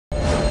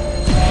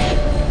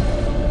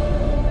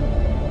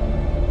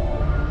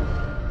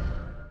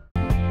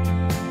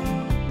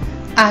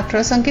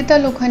Actress Ankita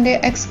Lokhande,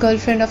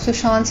 ex-girlfriend of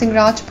Sushant Singh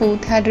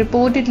Rajput, had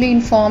reportedly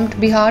informed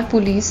Bihar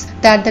Police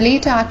that the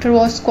late actor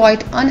was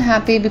quite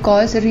unhappy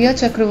because Rhea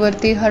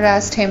Chakraborty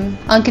harassed him.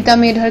 Ankita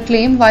made her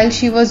claim while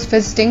she was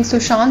visiting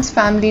Sushant's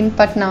family in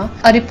Patna,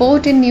 a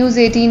report in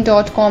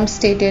News18.com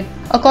stated.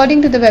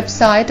 According to the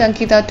website,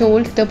 Ankita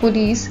told the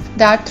police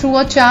that through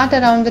a chat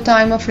around the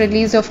time of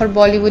release of her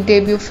Bollywood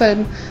debut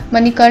film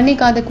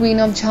Manikarnika, the Queen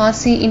of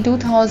Jhansi in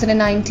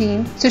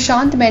 2019,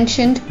 Sushant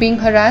mentioned being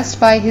harassed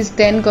by his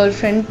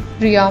then-girlfriend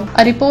Rhea.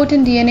 A report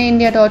in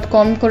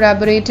DNAindia.com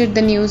corroborated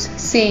the news,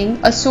 saying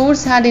a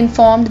source had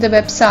informed the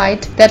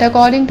website that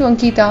according to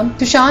Ankita,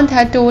 Sushant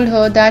had told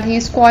her that he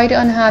is quite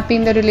unhappy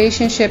in the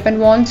relationship and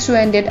wants to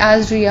end it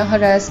as Rhea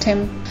harassed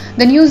him.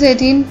 The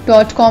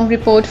News18.com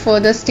report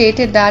further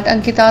stated that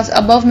Ankita's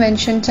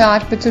above-mentioned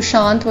chat with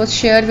Sushant was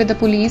shared with the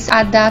police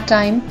at that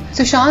time.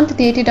 Sushant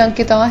dated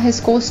Ankita,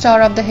 his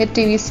co-star of the hit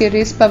TV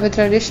series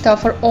Pavitra Rishta,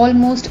 for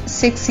almost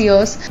 6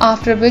 years,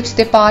 after which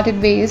they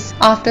parted ways.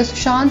 After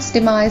Sushant's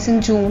demise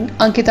in June,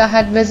 Ankita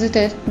had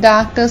visited the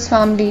actor's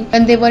family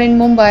when they were in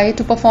Mumbai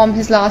to perform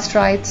his last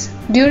rites.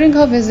 During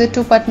her visit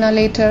to Patna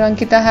later,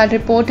 Ankita had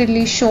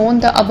reportedly shown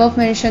the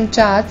above-mentioned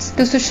chats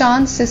to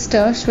Sushant's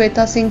sister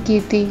Shweta Singh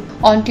Kirti.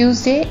 On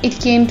Tuesday, it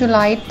came to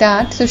light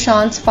that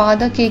Sushant's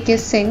father KK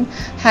Singh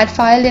had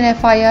filed an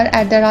FIR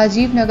at the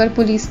Rajiv Nagar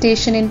police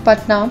station in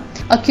Patna,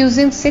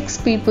 accusing 6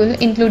 people,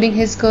 including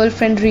his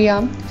girlfriend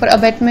Rhea, for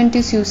abetment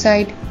to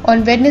suicide.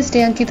 On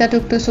Wednesday, Ankita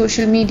took to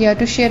social media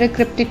to share a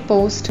cryptic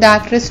post. The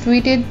actress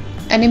tweeted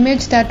an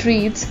image that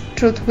reads,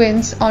 "Truth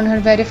wins" on her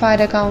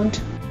verified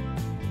account.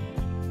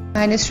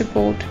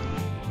 Report.